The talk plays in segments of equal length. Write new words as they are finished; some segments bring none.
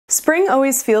Spring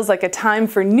always feels like a time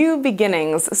for new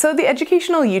beginnings, so the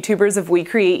educational YouTubers of We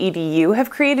Create EDU have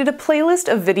created a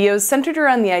playlist of videos centered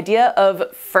around the idea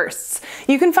of firsts.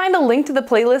 You can find a link to the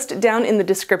playlist down in the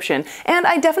description, and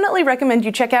I definitely recommend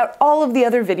you check out all of the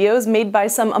other videos made by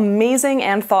some amazing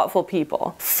and thoughtful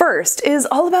people. First is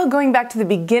all about going back to the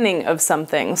beginning of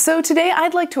something, so today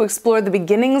I'd like to explore the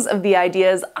beginnings of the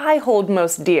ideas I hold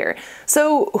most dear.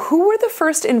 So who were the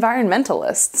first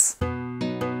environmentalists?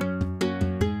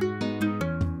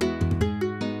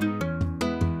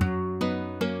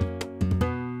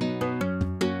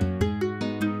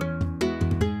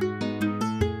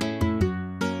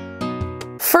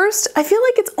 First, I feel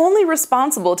like it's only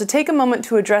responsible to take a moment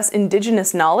to address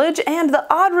Indigenous knowledge and the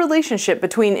odd relationship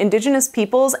between Indigenous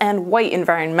peoples and white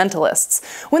environmentalists.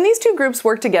 When these two groups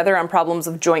work together on problems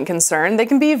of joint concern, they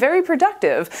can be very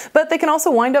productive, but they can also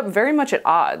wind up very much at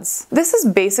odds. This is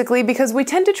basically because we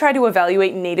tend to try to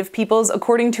evaluate Native peoples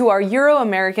according to our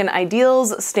Euro-American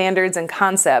ideals, standards, and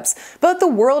concepts, but the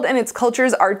world and its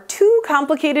cultures are too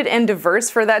complicated and diverse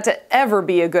for that to ever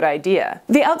be a good idea.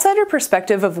 The outsider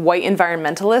perspective of white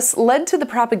environmentalists led to the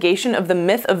propagation of the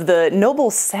myth of the noble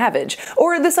savage,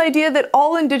 or this idea that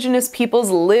all Indigenous peoples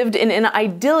lived in an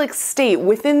idyllic state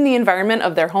within the environment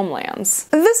of their homelands.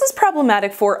 This is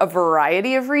problematic for a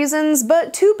variety of reasons,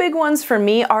 but two big ones for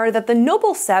me are that the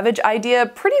noble savage idea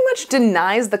pretty much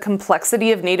denies the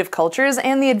complexity of Native cultures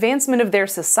and the advancement of their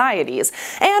societies,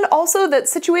 and also that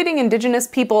situating Indigenous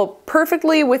people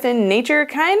perfectly within nature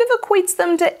kind of equates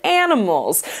them to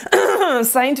animals.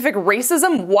 Scientific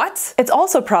racism, what? It's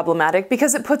also problematic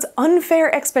because it puts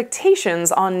unfair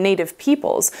expectations on Native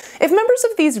peoples. If members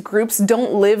of these groups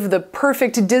don't live the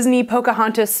perfect Disney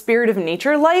Pocahontas spirit of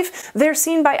nature life, they're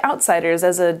seen by outsiders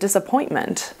as a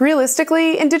disappointment.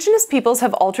 Realistically, Indigenous peoples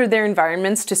have altered their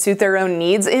environments to suit their own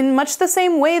needs in much the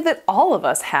same way that all of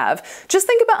us have. Just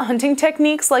think about hunting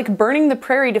techniques like burning the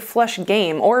prairie to flush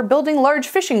game or building large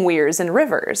fishing weirs in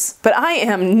rivers. But I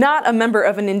am not a member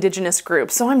of an Indigenous group,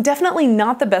 so I'm definitely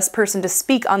not the best person to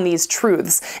speak on these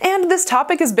truths, and this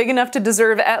topic is big enough to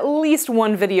deserve at least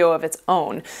one video of its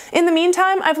own. In the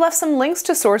meantime, I've left some links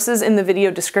to sources in the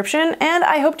video description, and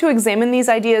I hope to examine these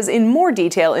ideas in more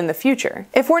detail in the future.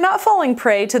 If we're not falling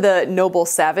prey to the noble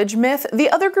savage myth, the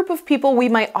other group of people we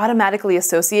might automatically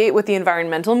associate with the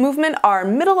environmental movement are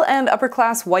middle and upper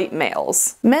class white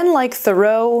males. Men like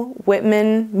Thoreau,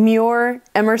 Whitman, Muir,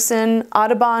 Emerson,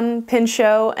 Audubon,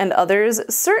 Pinchot, and others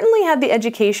certainly had the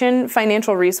education,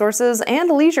 financial resources, and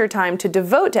leisure time to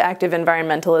devote to active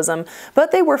environmentalism,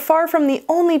 but they were far from the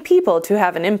only people to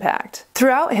have an impact.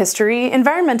 Throughout history,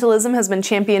 environmentalism has been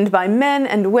championed by men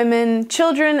and women,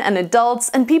 children and adults,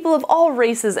 and people of all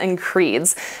races and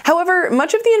creeds. However,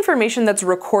 much of the information that's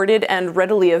recorded and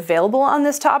readily available on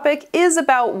this topic is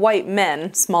about white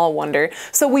men, small wonder,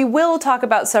 so we will talk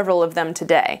about several of them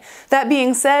today. That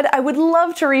being said, I would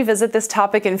love to revisit this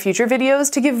topic in future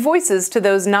videos to give voices to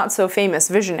those not so famous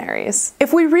visionaries.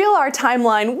 If we reel our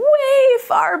timeline way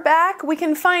far back, we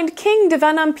can find King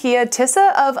Devanampiya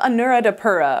Tissa of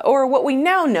Anuradhapura, or what we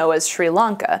now know as Sri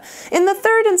Lanka. In the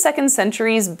 3rd and 2nd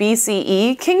centuries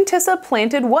BCE, King Tissa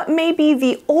planted what may be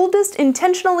the oldest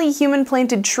intentionally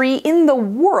human-planted tree in the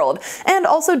world, and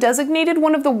also designated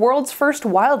one of the world's first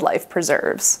wildlife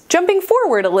preserves. Jumping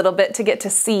forward a little bit to get to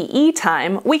CE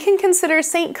time, we can consider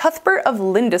Saint Cuthbert of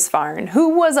Lindisfarne, who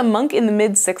was a monk in the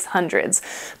mid-600s.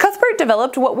 Cuthbert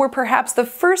developed what were perhaps the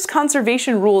first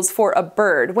conservation rules for a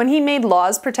bird when he made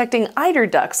laws protecting eider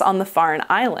ducks on the Farne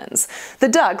Islands. The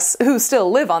ducks, who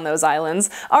still live on those islands,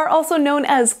 are also known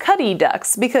as cuddy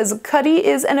ducks because cuddy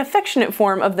is an affectionate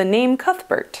form of the name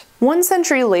Cuthbert. 1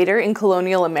 century later in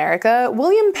colonial America,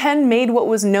 William Penn made what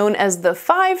was known as the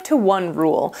 5-to-1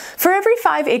 rule. For every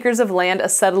 5 acres of land a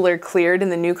settler cleared in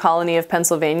the new colony of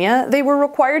Pennsylvania, they were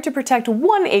required to protect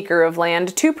 1 acre of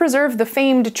land to preserve the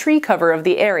famed tree cover of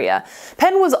the area.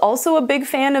 Penn was also a big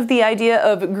fan of the idea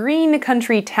of green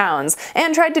country towns,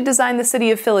 and tried to design the city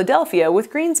of Philadelphia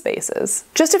with green spaces.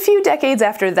 Just a few decades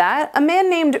after that, a man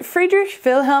named Friedrich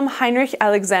Wilhelm Heinrich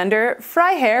Alexander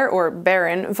Freiherr, or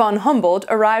Baron, von Humboldt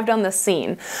arrived on the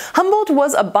scene. Humboldt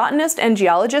was a botanist and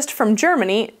geologist from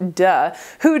Germany,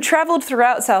 who traveled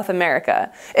throughout South America.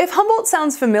 If Humboldt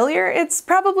sounds familiar, it's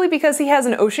probably because he has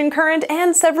an ocean current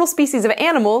and several species of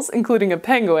animals, including a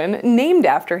penguin, named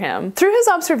after him. Through his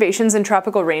observations in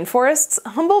tropical rainforests,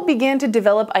 Humboldt began to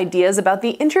develop ideas about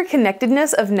the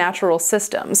interconnectedness of natural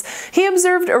systems. He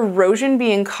observed erosion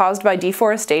being caused by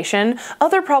deforestation,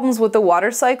 other problems with the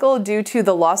water cycle due to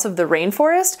the loss of the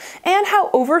rainforest, and how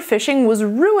overfishing was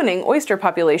ruining ruining oyster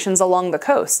populations along the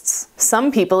coasts.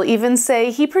 Some people even say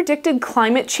he predicted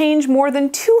climate change more than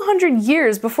 200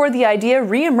 years before the idea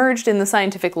re-emerged in the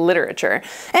scientific literature.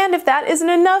 And if that isn't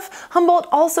enough, Humboldt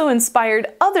also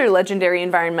inspired other legendary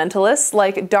environmentalists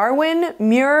like Darwin,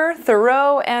 Muir,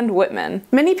 Thoreau, and Whitman.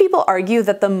 Many people argue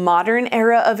that the modern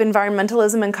era of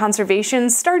environmentalism and conservation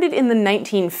started in the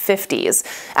 1950s.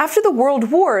 After the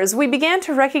World Wars, we began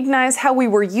to recognize how we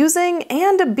were using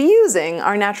and abusing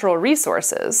our natural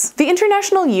resources. The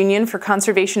International Union for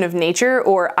Conservation of Nature,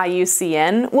 or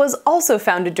IUCN, was also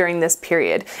founded during this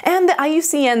period, and the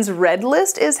IUCN's Red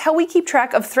List is how we keep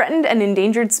track of threatened and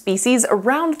endangered species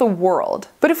around the world.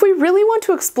 But if we really want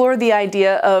to explore the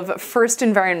idea of first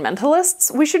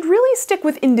environmentalists, we should really stick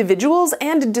with individuals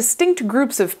and distinct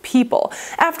groups of people.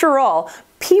 After all,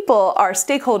 people are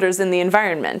stakeholders in the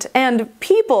environment, and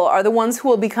people are the ones who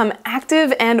will become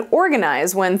active and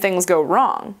organize when things go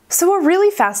wrong. So a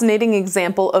really fascinating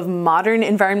example of modern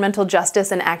environmental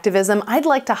justice and activism I'd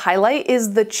like to highlight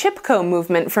is the Chipko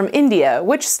movement from India,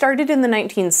 which started in the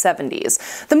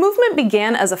 1970s. The movement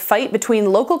began as a fight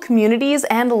between local communities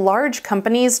and large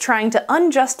companies trying to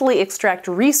unjustly extract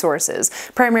resources,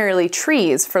 primarily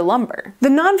trees, for lumber. The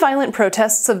nonviolent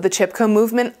protests of the Chipko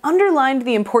movement underlined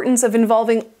the importance of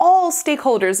involving all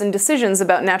stakeholders in decisions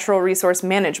about natural resource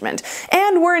management,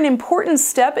 and were an important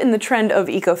step in the trend of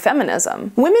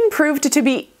ecofeminism. Women proved to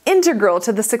be integral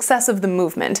to the success of the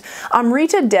movement.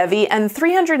 Amrita Devi and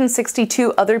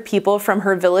 362 other people from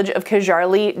her village of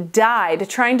Kajarli died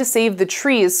trying to save the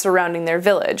trees surrounding their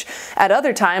village. At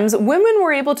other times, women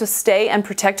were able to stay and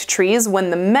protect trees when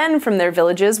the men from their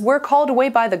villages were called away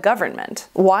by the government.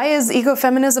 Why is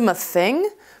ecofeminism a thing?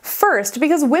 First,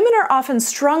 because women are often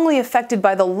strongly affected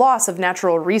by the loss of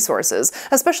natural resources,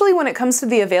 especially when it comes to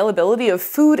the availability of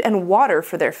food and water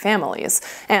for their families.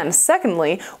 And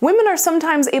secondly, women are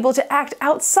sometimes able to act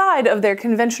outside of their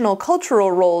conventional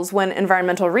cultural roles when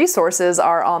environmental resources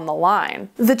are on the line.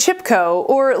 The Chipko,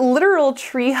 or literal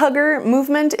tree hugger,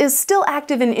 movement is still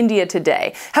active in India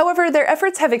today. However, their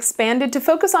efforts have expanded to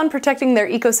focus on protecting their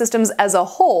ecosystems as a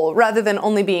whole, rather than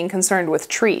only being concerned with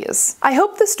trees. I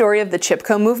hope the story of the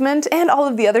Chipko movement and all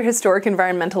of the other historic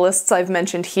environmentalists I've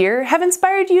mentioned here have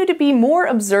inspired you to be more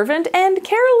observant and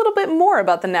care a little bit more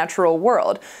about the natural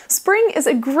world. Spring is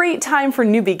a great time for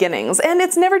new beginnings, and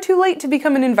it's never too late to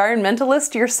become an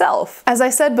environmentalist yourself. As I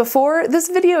said before, this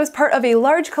video is part of a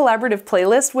large collaborative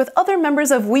playlist with other members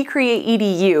of We Create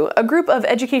EDU, a group of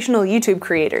educational YouTube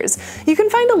creators. You can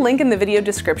find a link in the video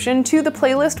description to the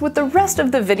playlist with the rest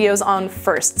of the videos on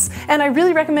firsts, and I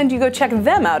really recommend you go check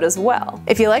them out as well.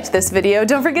 If you liked this video,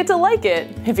 don't forget to like it.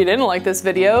 If you didn't like this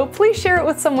video, please share it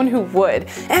with someone who would.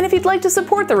 And if you'd like to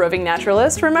support the Roving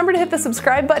Naturalist, remember to hit the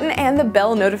subscribe button and the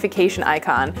bell notification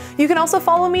icon. You can also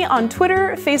follow me on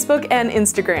Twitter, Facebook, and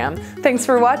Instagram. Thanks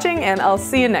for watching, and I'll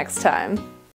see you next time.